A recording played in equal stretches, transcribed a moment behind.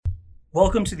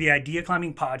Welcome to the Idea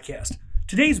Climbing Podcast.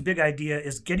 Today's big idea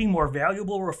is getting more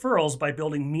valuable referrals by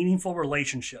building meaningful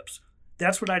relationships.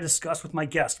 That's what I discuss with my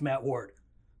guest, Matt Ward.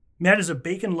 Matt is a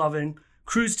bacon-loving,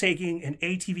 cruise-taking, and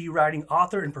ATV riding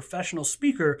author and professional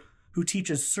speaker who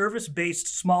teaches service-based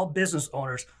small business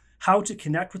owners how to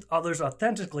connect with others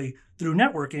authentically through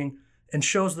networking and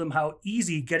shows them how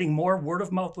easy getting more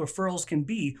word-of-mouth referrals can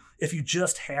be if you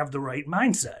just have the right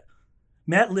mindset.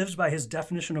 Matt lives by his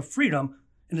definition of freedom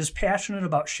and is passionate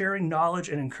about sharing knowledge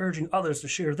and encouraging others to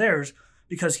share theirs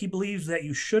because he believes that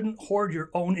you shouldn't hoard your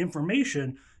own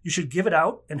information, you should give it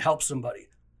out and help somebody.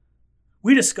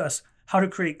 We discuss how to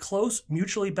create close,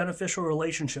 mutually beneficial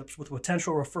relationships with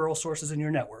potential referral sources in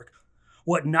your network,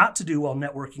 what not to do while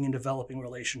networking and developing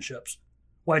relationships,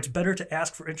 why it's better to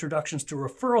ask for introductions to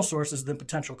referral sources than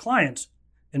potential clients,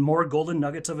 and more golden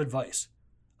nuggets of advice.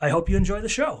 I hope you enjoy the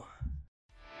show.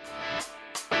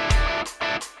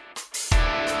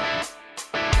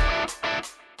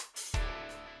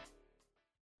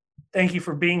 Thank you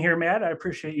for being here, Matt. I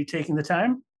appreciate you taking the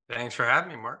time. Thanks for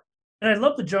having me, Mark. And I'd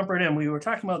love to jump right in. We were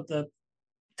talking about the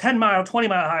 10-mile,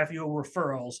 20-mile high fuel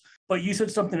referrals, but you said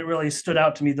something that really stood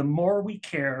out to me. The more we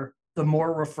care, the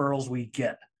more referrals we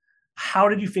get. How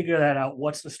did you figure that out?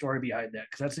 What's the story behind that?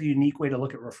 Because that's a unique way to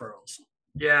look at referrals.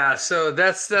 Yeah, so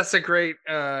that's a great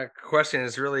question.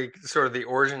 It's really sort of the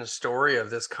origin story of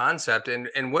this concept.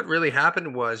 And what really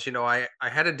happened was, I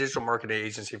had a digital marketing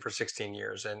agency for 16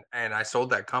 years and I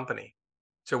sold that company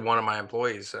to one of my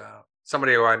employees,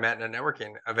 somebody who I met in a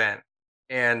networking event.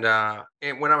 And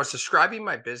when I was describing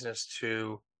my business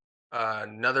to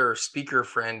another speaker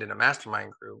friend in a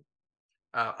mastermind group,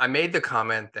 I made the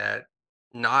comment that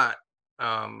not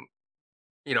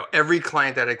every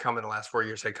client that had come in the last 4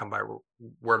 years had come by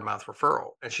word of mouth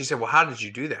referral. And she said, well, how did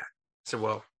you do that? I said,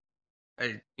 well,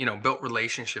 I built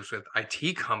relationships with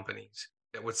IT companies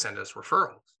that would send us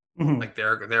referrals, like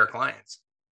their clients.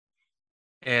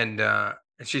 And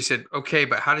she said, okay,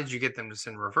 but how did you get them to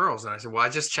send referrals? And I said, well, I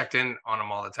just checked in on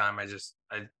them all the time.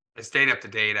 I stayed up to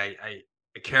date. I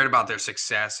cared about their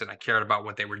success and I cared about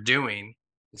what they were doing.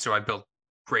 And so I built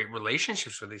great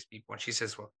relationships with these people. And she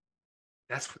says, well,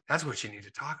 that's what you need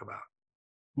to talk about.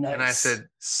 Nice. And I said,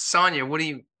 Sonia, what do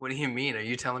you mean? Are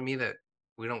you telling me that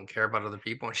we don't care about other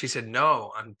people? And she said,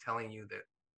 no, I'm telling you that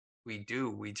we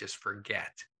do. We just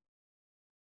forget.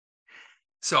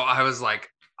 So I was like,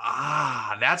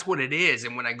 that's what it is.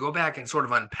 And when I go back and sort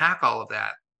of unpack all of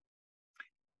that,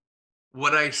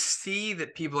 what I see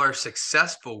that people are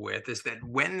successful with is that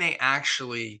when they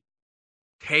actually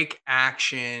take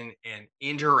action and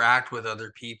interact with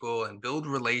other people and build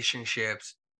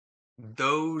relationships,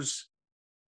 those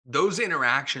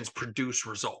interactions produce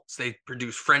results. They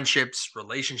produce friendships,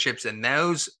 relationships, and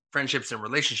those friendships and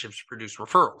relationships produce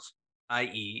referrals,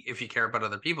 i.e., if you care about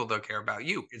other people, they'll care about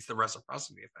you. It's the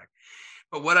reciprocity effect.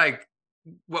 But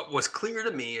what was clear to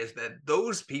me is that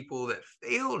those people that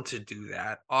failed to do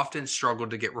that often struggled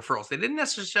to get referrals. They didn't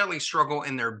necessarily struggle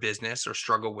in their business or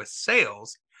struggle with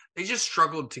sales. They just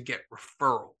struggled to get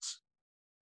referrals.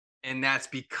 And that's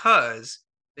because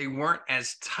they weren't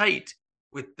as tight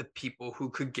with the people who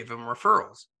could give them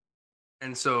referrals.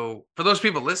 And so for those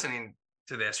people listening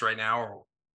to this right now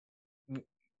or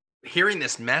hearing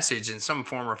this message in some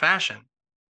form or fashion,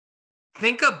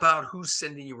 think about who's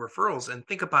sending you referrals and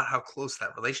think about how close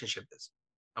that relationship is.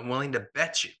 I'm willing to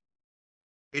bet you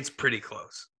it's pretty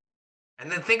close.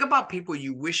 And then think about people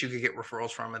you wish you could get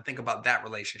referrals from and think about that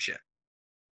relationship.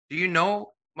 Do you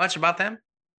know much about them?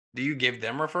 Do you give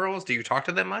them referrals? Do you talk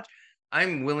to them much?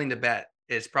 I'm willing to bet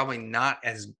it's probably not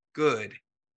as good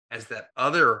as that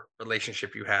other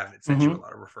relationship you have that sends you a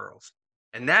lot of referrals.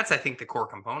 And that's, I think, the core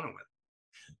component with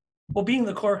it. Well, being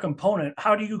the core component,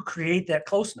 how do you create that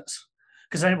closeness?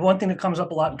 Because one thing that comes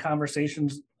up a lot in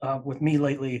conversations with me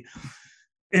lately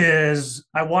is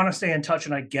I want to stay in touch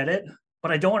and I get it,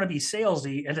 but I don't want to be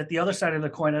salesy. And at the other side of the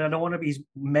coin, and I don't want to be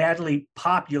madly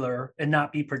popular and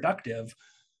not be productive.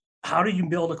 How do you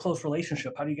build a close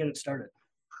relationship? How do you get it started?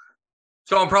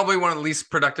 So I'm probably one of the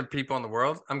least productive people in the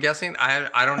world, I'm guessing.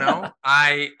 I don't know.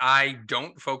 I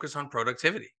don't focus on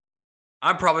productivity.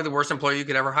 I'm probably the worst employee you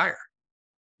could ever hire.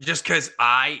 Just because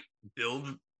I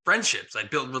build friendships, I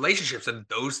build relationships, and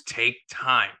those take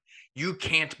time. You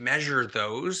can't measure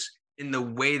those in the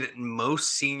way that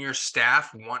most senior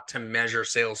staff want to measure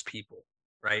salespeople,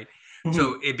 right?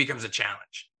 So it becomes a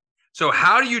challenge. So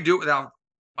how do you do it without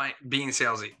being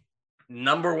salesy?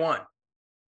 Number one,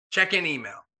 check in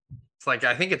email. It's like,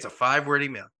 I think it's a 5-word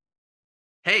email.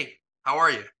 Hey, how are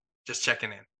you? Just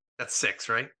checking in. That's 6,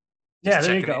 right? Yeah,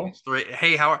 there you go. 3.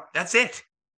 Hey, that's it.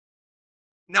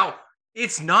 No,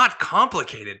 it's not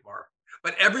complicated, Mark.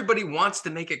 But everybody wants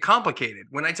to make it complicated.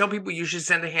 When I tell people you should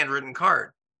send a handwritten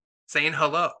card saying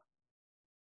hello,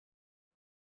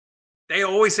 they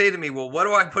always say to me, well, what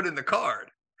do I put in the card?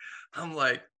 I'm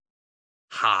like,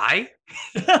 hi.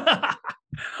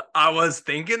 I was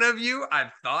thinking of you. I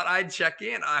thought I'd check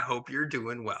in. I hope you're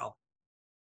doing well.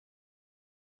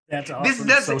 That's This awesome. It's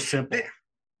doesn't, so simple.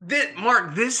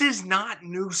 Mark, this is not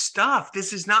new stuff.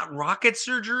 This is not rocket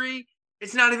surgery.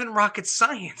 It's not even rocket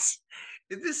science.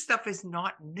 This stuff is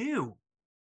not new.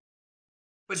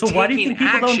 But So why do you think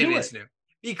people don't action do is it? new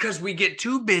because we get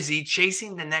too busy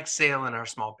chasing the next sale in our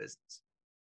small business.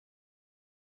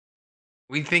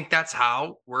 We think that's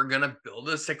how we're going to build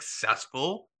a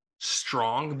successful,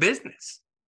 strong business.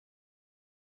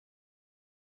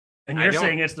 And you're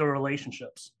saying it's the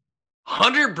relationships.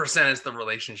 100% is the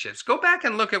relationships. Go back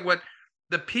and look at what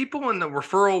the people in the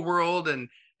referral world and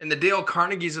the Dale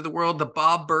Carnegies of the world, the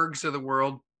Bob Bergs of the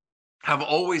world have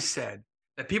always said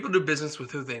that people do business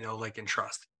with who they know, like, and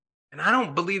trust. And I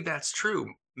don't believe that's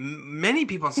true. Many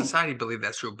people in society believe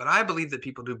that's true, but I believe that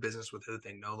people do business with who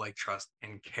they know, like, trust,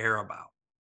 and care about.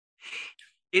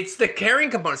 It's the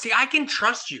caring component. See, I can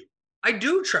trust you. I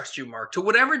do trust you, Mark. To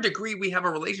whatever degree we have a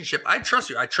relationship, I trust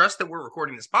you. I trust that we're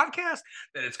recording this podcast,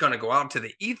 that it's going to go out to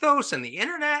the ethos and the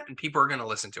internet, and people are going to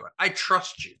listen to it. I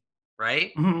trust you,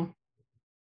 right? Mm-hmm.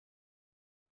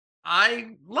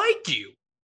 I like you.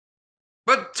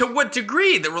 But to what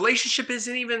degree? The relationship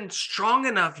isn't even strong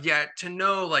enough yet to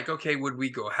know, like, okay, would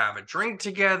we go have a drink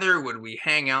together? Would we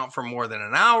hang out for more than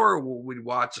an hour? Would we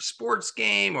watch a sports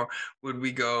game? Or would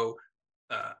we go,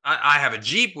 I have a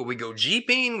Jeep. Will we go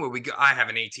Jeeping? Will we go, I have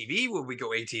an ATV. Will we go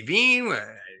ATVing?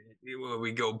 Will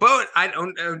we go boat? I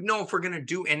don't know if we're going to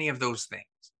do any of those things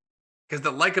because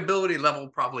the likability level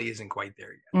probably isn't quite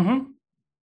there yet. Mm-hmm.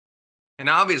 And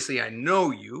obviously I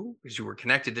know you because you were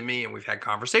connected to me and we've had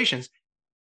conversations.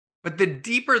 But the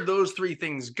deeper those three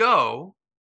things go,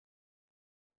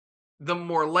 the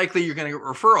more likely you're going to get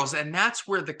referrals. And that's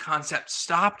where the concept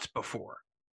stopped before.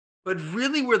 But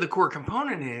really where the core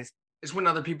component is when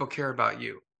other people care about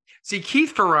you. See,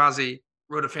 Keith Ferrazzi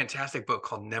wrote a fantastic book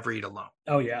called Never Eat Alone.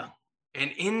 Oh, yeah.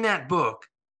 And in that book,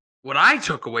 what I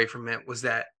took away from it was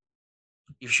that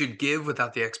you should give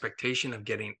without the expectation of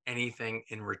getting anything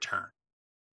in return.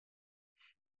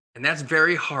 And that's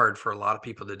very hard for a lot of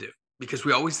people to do because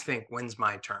we always think, when's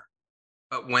my turn?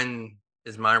 But when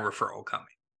is my referral coming?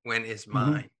 When is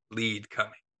my lead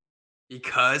coming?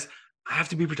 Because I have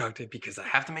to be productive, because I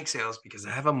have to make sales, because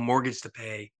I have a mortgage to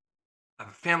pay, I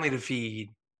have a family to feed,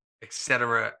 et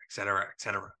cetera, et cetera, et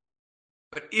cetera.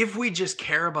 But if we just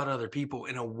care about other people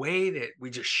in a way that we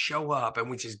just show up and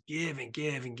we just give and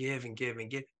give and give and give and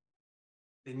give,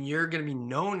 then you're going to be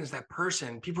known as that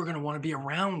person. People are going to want to be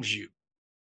around you.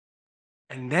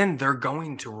 And then they're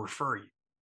going to refer you.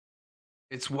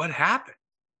 It's what happened.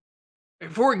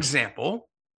 For example,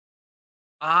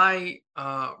 I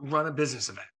run a business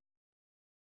event.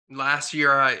 Last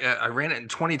year, I ran it in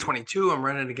 2022. I'm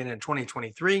running it again in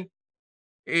 2023.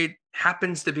 It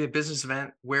happens to be a business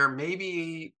event where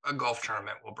maybe a golf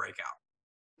tournament will break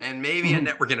out and maybe a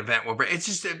networking event will break. It's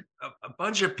just a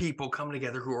bunch of people coming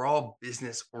together who are all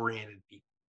business-oriented people.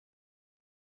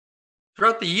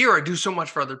 Throughout the year, I do so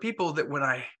much for other people that when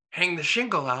I hang the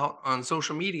shingle out on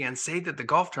social media and say that the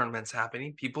golf tournament's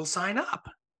happening, people sign up.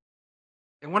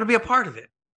 They want to be a part of it.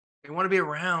 They want to be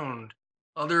around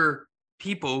other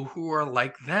people who are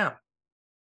like them.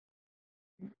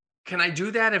 Can I do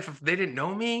that if they didn't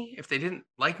know me, if they didn't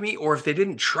like me, or if they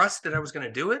didn't trust that I was going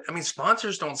to do it? I mean,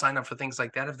 sponsors don't sign up for things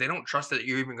like that if they don't trust that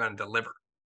you're even going to deliver,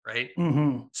 right?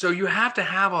 Mm-hmm. So you have to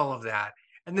have all of that.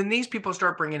 And then these people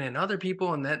start bringing in other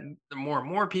people, and then the more and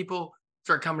more people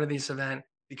start coming to this event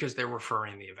because they're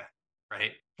referring the event,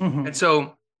 right? Mm-hmm. And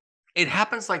so it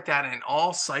happens like that in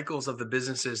all cycles of the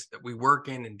businesses that we work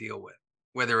in and deal with,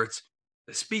 whether it's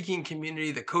the speaking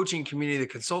community, the coaching community, the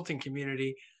consulting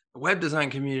community, the web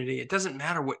design community. It doesn't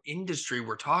matter what industry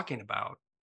we're talking about.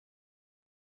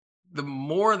 The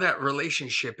more that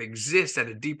relationship exists at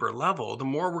a deeper level, the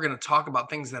more we're going to talk about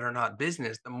things that are not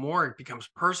business, the more it becomes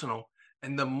personal.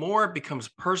 And the more it becomes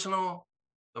personal,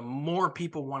 the more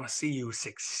people want to see you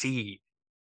succeed.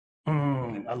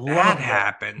 I love That that.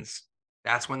 happens.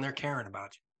 That's when they're caring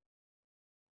about you.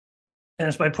 And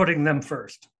it's by putting them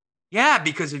first. Yeah,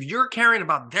 because if you're caring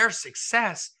about their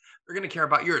success, they're going to care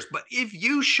about yours. But if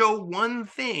you show one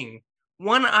thing,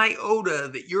 one iota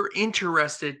that you're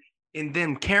interested in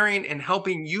them caring and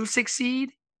helping you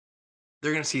succeed,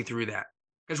 they're going to see through that.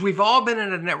 Because we've all been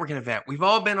at a networking event. We've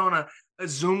all been on a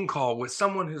Zoom call with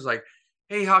someone who's like,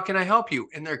 hey, how can I help you?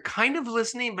 And they're kind of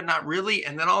listening, but not really.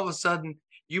 And then all of a sudden,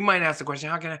 You might ask the question,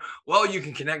 how can I? Well, you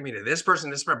can connect me to this person,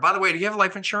 this person. By the way, do you have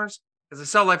life insurance? Because I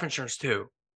sell life insurance too.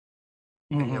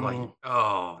 And you're like, Hmm.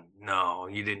 oh no,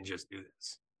 you didn't just do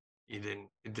this. You didn't.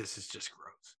 This is just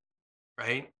gross,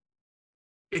 right?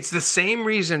 It's the same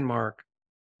reason, Mark,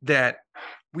 that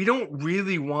we don't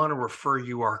really want to refer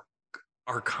you our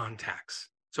contacts.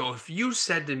 So if you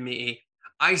said to me,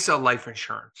 I sell life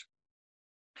insurance,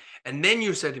 and then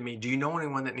you said to me, do you know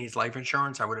anyone that needs life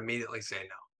insurance? I would immediately say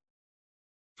no.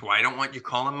 That's why I don't want you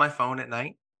calling my phone at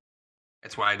night.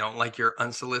 That's why I don't like your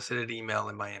unsolicited email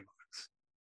in my inbox.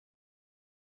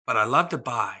 But I love to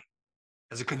buy.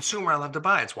 As a consumer, I love to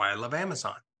buy. It's why I love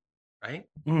Amazon, right?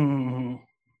 Hmm.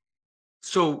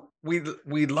 So we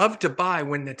love to buy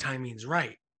when the timing's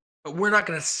right, but we're not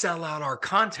going to sell out our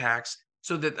contacts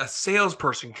so that a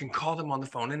salesperson can call them on the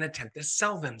phone and attempt to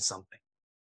sell them something,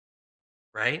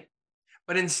 right?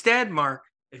 But instead, Mark,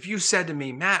 if you said to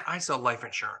me, Matt, I sell life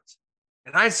insurance,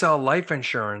 and I sell life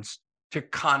insurance to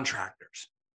contractors.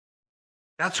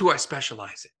 That's who I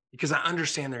specialize in because I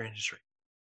understand their industry.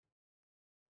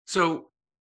 So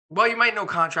while you might know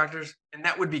contractors, and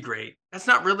that would be great, that's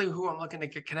not really who I'm looking to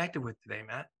get connected with today,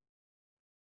 Matt.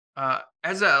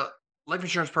 As a life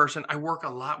insurance person, I work a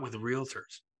lot with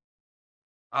realtors.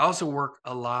 I also work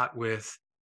a lot with,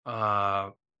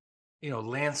 uh,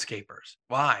 landscapers.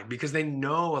 Why? Because they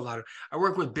know a lot of. I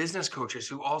work with business coaches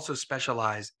who also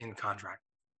specialize in contract.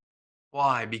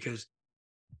 Why? Because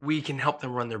we can help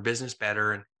them run their business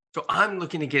better. And so I'm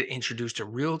looking to get introduced to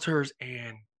realtors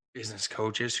and business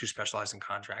coaches who specialize in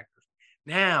contractors.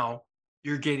 Now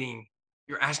you're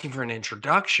asking for an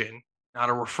introduction, not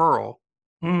a referral,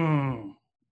 Hmm.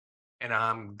 and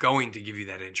I'm going to give you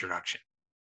that introduction.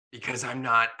 Because I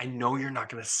know you're not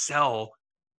going to sell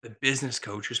the business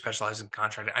coach who specializes in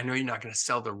contracting. I know you're not going to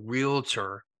sell the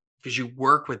realtor because you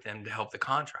work with them to help the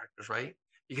contractors, right?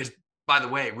 Because by the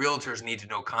way, realtors need to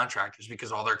know contractors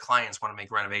because all their clients want to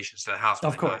make renovations to the house when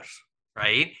Of they buy, course.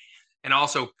 right? And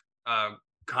also, uh,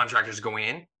 contractors go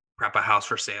in, prep a house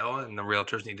for sale, and the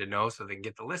realtors need to know so they can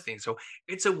get the listing. So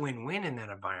it's a win-win in that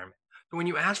environment. So when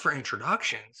you ask for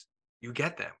introductions, you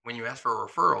get them. When you ask for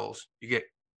referrals, you get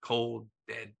cold,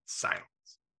 dead silence.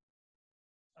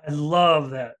 I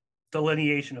love that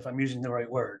delineation, if I'm using the right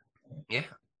word, Yeah.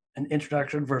 an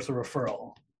introduction versus a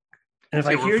referral. And if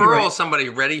See, I a hear you referral right, is somebody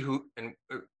ready,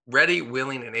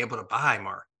 willing, and able to buy,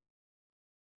 Mark.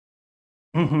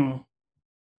 hmm,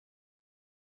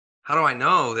 How do I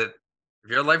know that if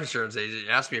you're a life insurance agent, you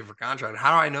ask me for contract,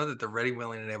 how do I know that they're ready,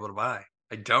 willing, and able to buy?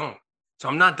 I don't. So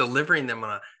I'm not delivering them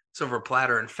on a silver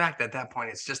platter. In fact, at that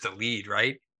point, it's just a lead,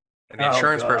 right? And the oh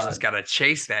insurance person's God, got to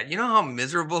chase that. You know how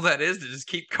miserable that is to just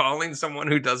keep calling someone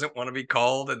who doesn't want to be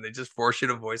called and they just force you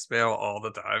to voicemail all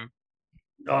the time?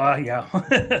 oh yeah,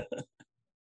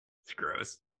 It's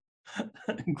gross.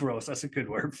 gross. That's a good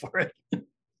word for it.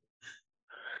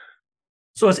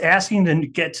 So it's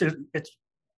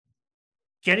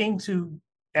getting to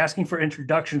asking for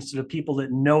introductions to the people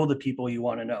that know the people you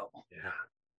want to know Yeah.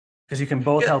 because you can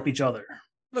both Yeah. help each other.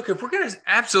 Look, if we're going to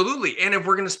absolutely, and if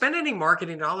we're going to spend any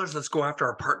marketing dollars, let's go after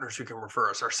our partners who can refer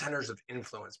us, our centers of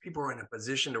influence, people who are in a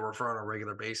position to refer on a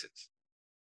regular basis.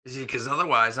 Because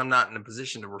otherwise, I'm not in a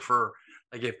position to refer.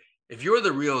 Like if you're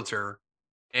the realtor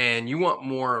and you want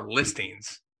more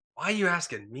listings, why are you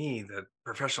asking me, the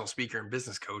professional speaker and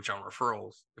business coach, on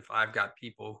referrals if I've got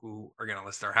people who are going to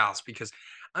list their house? Because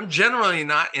I'm generally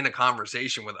not in a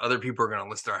conversation with other people who are going to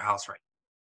list their house right.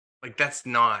 Like that's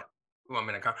not who I'm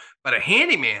in a but a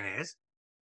handyman is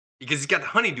because he's got the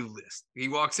honeydew list. He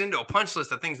walks into a punch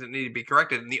list of things that need to be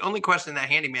corrected. And the only question that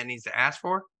handyman needs to ask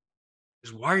for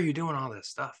is, why are you doing all this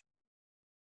stuff?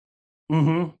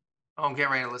 Hmm. Oh, I'm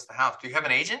getting ready to list the house. Do you have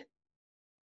an agent?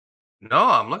 No,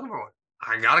 I'm looking for one.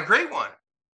 I got a great one.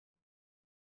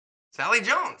 Sally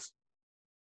Jones.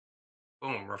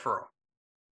 Boom, referral.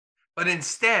 But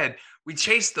instead, we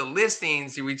chase the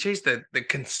listings, we chase the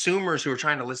consumers who are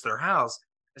trying to list their house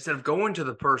instead of going to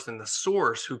the person, the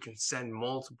source who can send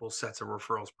multiple sets of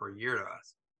referrals per year to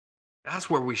us. That's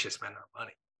where we should spend our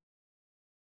money.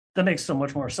 That makes so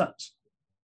much more sense.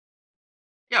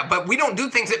 Yeah, but we don't do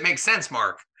things that make sense,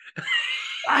 Mark.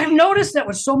 I've noticed that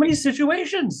with so many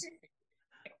situations.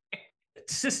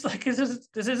 It's just like this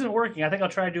isn't working. I think I'll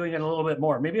try doing it a little bit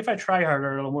more. Maybe if I try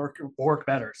harder, it'll work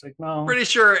better. It's like no. Pretty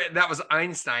sure that was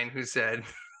Einstein who said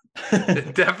the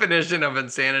definition of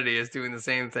insanity is doing the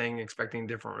same thing, expecting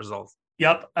different results.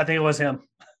 Yep, I think it was him.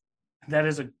 That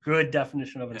is a good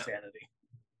definition of Yeah. insanity.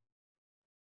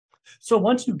 So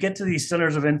once you get to these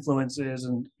centers of influences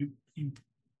and you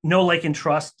know, like, and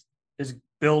trust is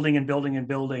building and building and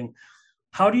building,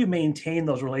 how do you maintain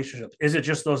those relationships? Is it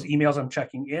just those emails I'm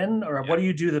checking in, or Yeah. what do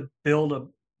you do to build a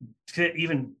to get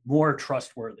even more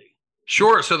trustworthy?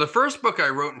 Sure. So the first book I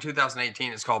wrote in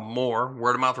 2018 is called More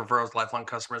Word of Mouth Referrals, Lifelong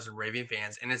Customers, and Raving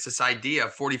Fans. And it's this idea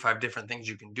of 45 different things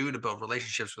you can do to build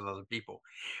relationships with other people.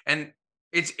 And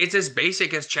it's as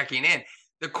basic as checking in.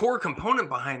 The core component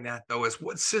behind that, though, is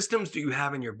what systems do you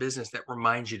have in your business that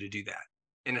reminds you to do that?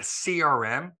 And a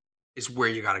CRM is where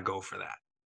you got to go for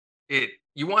that.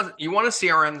 You want a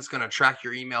CRM that's going to track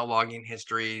your email login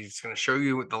history. It's going to show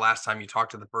you the last time you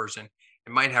talked to the person.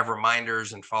 It might have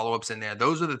reminders and follow-ups in there.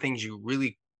 Those are the things you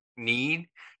really need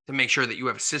to make sure that you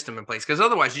have a system in place, because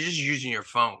otherwise you're just using your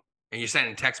phone and you're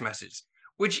sending text messages,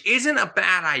 which isn't a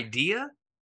bad idea,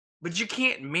 but you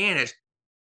can't manage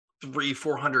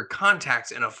 300-400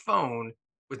 contacts in a phone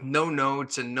with no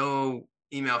notes and no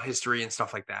email history and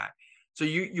stuff like that. So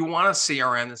you want a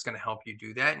CRM that's going to help you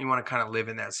do that, and you want to kind of live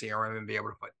in that CRM and be able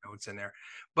to put notes in there.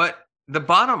 But the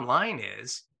bottom line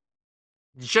is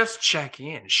just check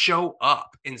in, show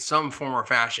up in some form or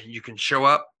fashion. You can show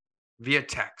up via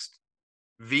text,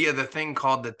 via the thing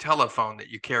called the telephone that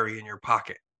you carry in your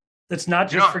pocket. It's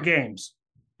not You just know, for games.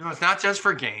 no, it's not just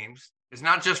for games. It's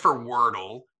not just for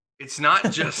Wordle. It's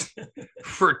not just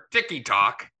for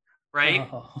TikTok, right?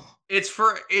 Oh. It's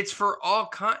for all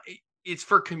it's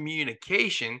for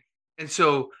communication. And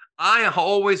so I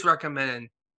always recommend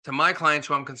to my clients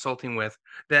who I'm consulting with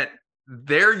that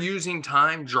they're using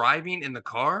time driving in the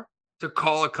car to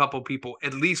call a couple people,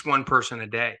 at least one person a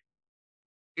day.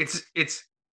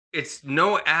 It's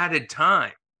no added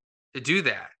time to do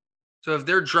that. So if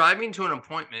they're driving to an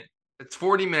appointment that's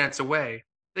 40 minutes away,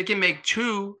 they can make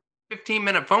two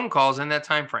 15-minute phone calls in that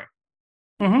time frame.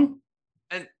 Mm-hmm.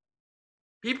 And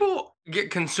people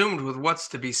get consumed with what's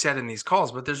to be said in these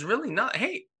calls, but there's really not.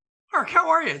 Hey, Mark, how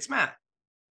are you? It's Matt.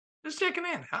 Just checking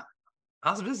in.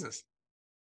 How's the business?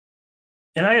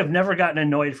 And I have never gotten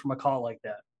annoyed from a call like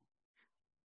that.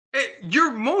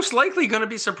 You're most likely going to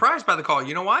be surprised by the call.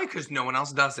 You know why? Because no one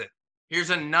else does it. Here's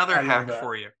another I love hack that.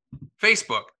 for you.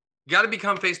 Facebook. You got to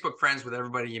become Facebook friends with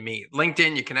everybody you meet.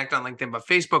 LinkedIn, you connect on LinkedIn, but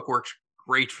Facebook works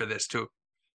great for this too.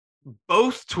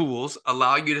 Both tools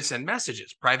allow you to send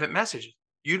messages, private messages.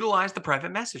 Utilize the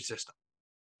private message system.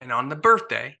 And on the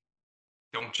birthday,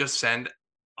 don't just send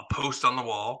a post on the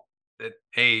wall that,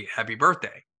 hey, happy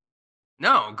birthday.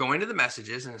 No, go into the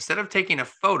messages, and instead of taking a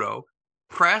photo,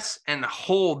 press and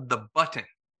hold the button,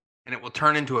 and it will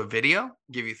turn into a video,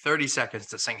 give you 30 seconds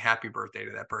to sing happy birthday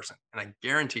to that person. And I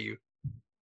guarantee you,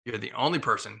 you're the only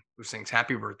person who sings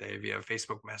happy birthday via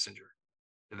Facebook Messenger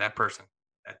to that person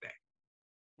that day.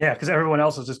 Yeah, because everyone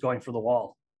else is just going for the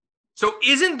wall. So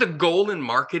isn't the goal in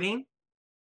marketing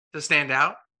to stand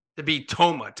out, to be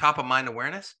TOMA, top of mind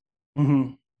awareness?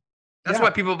 Mm-hmm. That's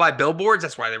why people buy billboards.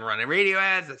 That's why they run radio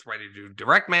ads. That's why they do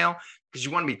direct mail, because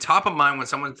you want to be top of mind when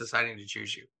someone's deciding to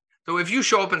choose you. So if you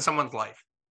show up in someone's life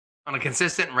on a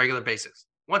consistent and regular basis,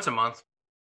 once a month,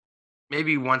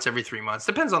 maybe once every 3 months,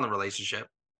 depends on the relationship,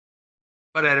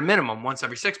 but at a minimum, once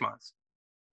every 6 months,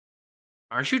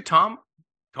 aren't you TOMA,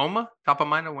 top of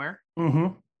mind aware? Mm-hmm.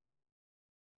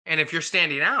 And if you're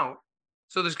standing out,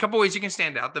 so there's a couple ways you can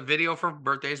stand out. The video for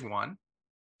birthday is one,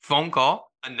 phone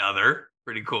call, another.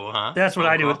 Pretty cool, huh? That's what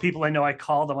Phone I do call. with people I know. I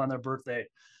call them on their birthday.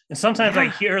 And sometimes I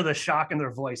hear the shock in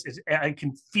their voice. I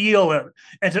can feel it.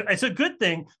 It's a good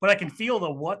thing, but I can feel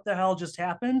the what the hell just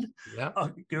happened. Yeah.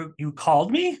 You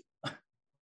called me?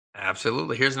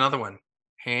 Absolutely. Here's another one.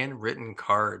 Handwritten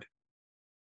card.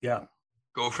 Yeah.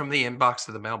 Go from the inbox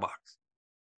to the mailbox.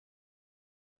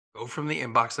 Go from the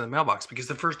inbox to the mailbox, because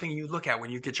the first thing you look at when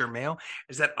you get your mail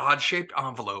is that odd shaped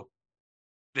envelope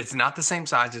that's not the same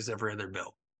size as every other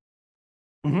bill.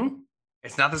 Mm-hmm.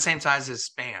 It's not the same size as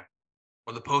spam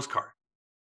or the postcard.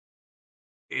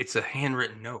 It's a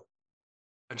handwritten note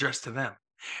addressed to them.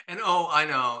 And I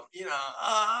know,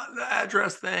 the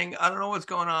address thing. I don't know what's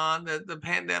going on. The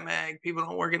pandemic, people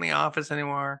don't work in the office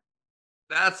anymore.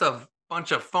 That's a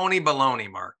bunch of phony baloney,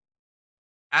 Mark.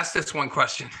 Ask this one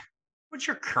question. What's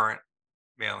your current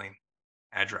mailing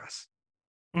address?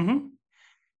 Mm-hmm.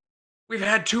 We've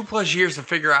had 2+ years to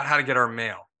figure out how to get our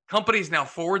mail. Companies now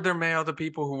forward their mail to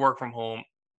people who work from home.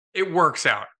 It works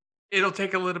out. It'll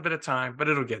take a little bit of time, but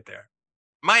it'll get there.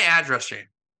 My address, Shane.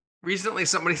 Recently,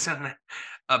 somebody sent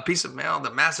a piece of mail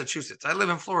to Massachusetts. I live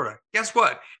in Florida. Guess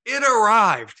what? It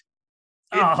arrived.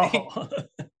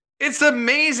 It's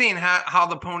amazing how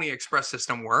the Pony Express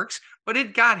system works, but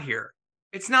it got here.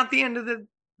 It's not the end of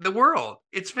the world.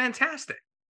 It's fantastic,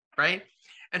 right?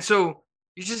 And so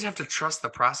you just have to trust the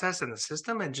process and the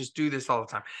system and just do this all the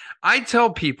time. I tell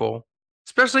people,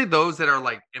 especially those that are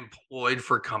like employed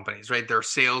for companies, right? They're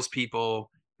salespeople,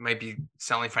 might be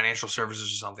selling financial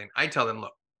services or something. I tell them,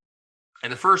 look, in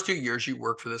the first 2 years you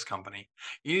work for this company,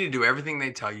 you need to do everything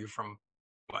they tell you from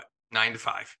 9 to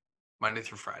 5, Monday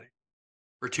through Friday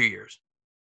for 2 years.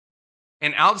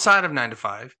 And outside of 9 to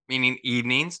 5, meaning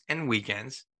evenings and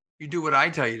weekends, you do what I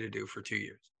tell you to do for 2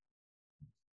 years.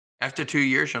 After 2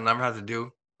 years, you'll never have to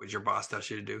do what your boss tells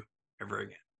you to do ever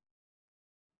again.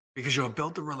 Because you'll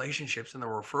build the relationships and the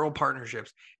referral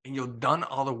partnerships, and you'll done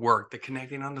all the work, the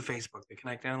connecting on the Facebook, the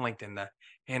connecting on LinkedIn, the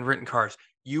handwritten cards.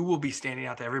 You will be standing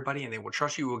out to everybody, and they will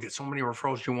trust you. You will get so many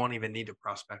referrals, you won't even need to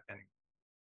prospect anymore.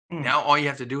 Now, all you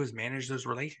have to do is manage those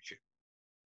relationships,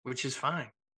 which is fine.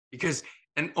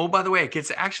 And oh, by the way, it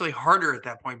gets actually harder at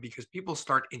that point because people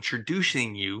start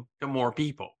introducing you to more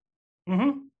people.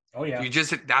 Oh, yeah.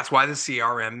 That's why the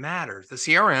CRM matters. The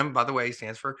CRM, by the way,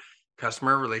 stands for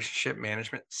Customer Relationship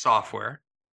Management Software.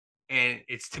 And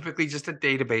it's typically just a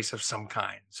database of some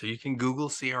kind. So you can Google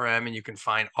CRM and you can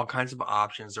find all kinds of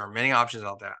options. There are many options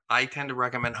out there. I tend to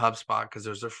recommend HubSpot because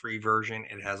there's a free version.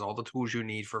 It has all the tools you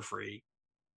need for free.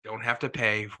 You don't have to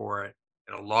pay for it.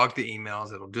 It'll log the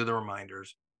emails. It'll do the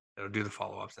reminders. It'll do the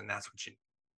follow-ups. And that's what you need.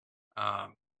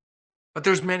 But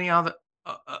there's many of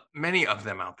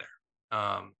them out there.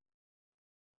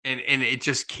 And it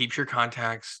just keeps your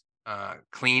contacts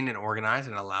clean and organized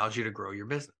and allows you to grow your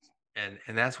business.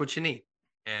 And that's what you need.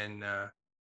 And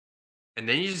then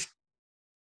you just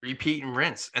repeat and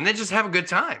rinse, and then just have a good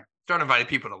time. Start inviting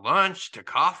people to lunch, to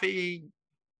coffee,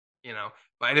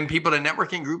 inviting people to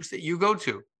networking groups that you go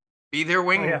to. Be their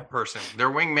wing person, their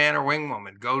wingman or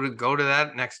wingwoman. Go to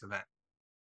that next event.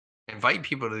 Invite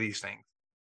people to these things.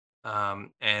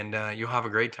 And you'll have a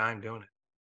great time doing it.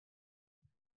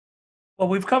 Well,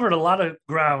 we've covered a lot of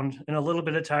ground in a little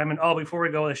bit of time. And before we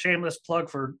go, a shameless plug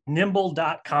for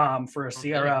nimble.com for a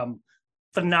CRM.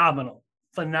 Phenomenal.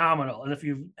 And if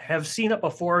you have seen it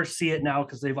before, see it now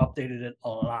because they've updated it a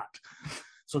lot.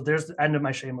 So there's the end of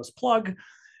my shameless plug.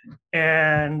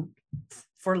 And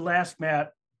for last,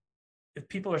 Matt, if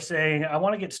people are saying, I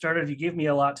want to get started, you gave me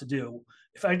a lot to do.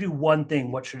 If I do one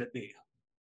thing, what should it be?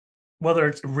 Whether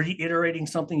it's reiterating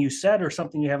something you said or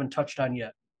something you haven't touched on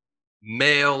yet.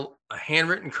 Mail a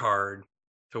handwritten card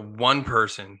to one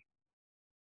person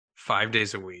 5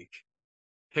 days a week.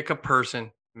 Pick a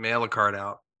person, mail a card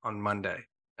out on Monday,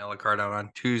 mail a card out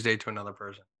on Tuesday to another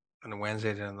person, on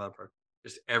Wednesday to another person.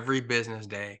 Just every business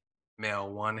day,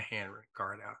 mail one handwritten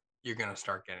card out. You're going to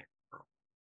start getting it.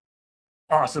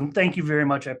 Awesome. Thank you very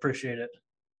much. I appreciate it.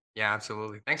 Yeah,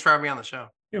 absolutely. Thanks for having me on the show.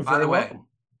 You're very welcome.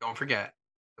 Don't forget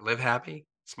to live happy,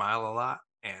 smile a lot,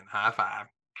 and high five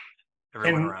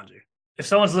everyone around you. If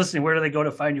someone's listening, where do they go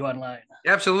to find you online?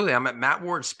 Absolutely. I'm at Matt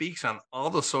Ward Speaks on all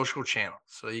the social channels.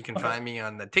 So you can find me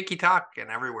on the TikTok and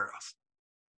everywhere else.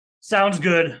 Sounds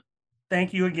good.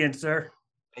 Thank you again, sir.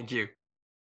 Thank you.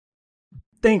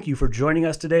 Thank you for joining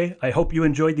us today. I hope you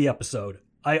enjoyed the episode.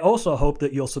 I also hope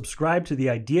that you'll subscribe to the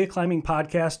Idea Climbing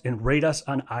podcast and rate us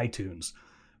on iTunes.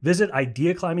 Visit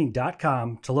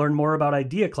ideaclimbing.com to learn more about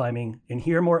idea climbing and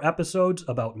hear more episodes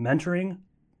about mentoring,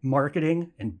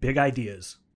 marketing, and big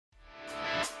ideas.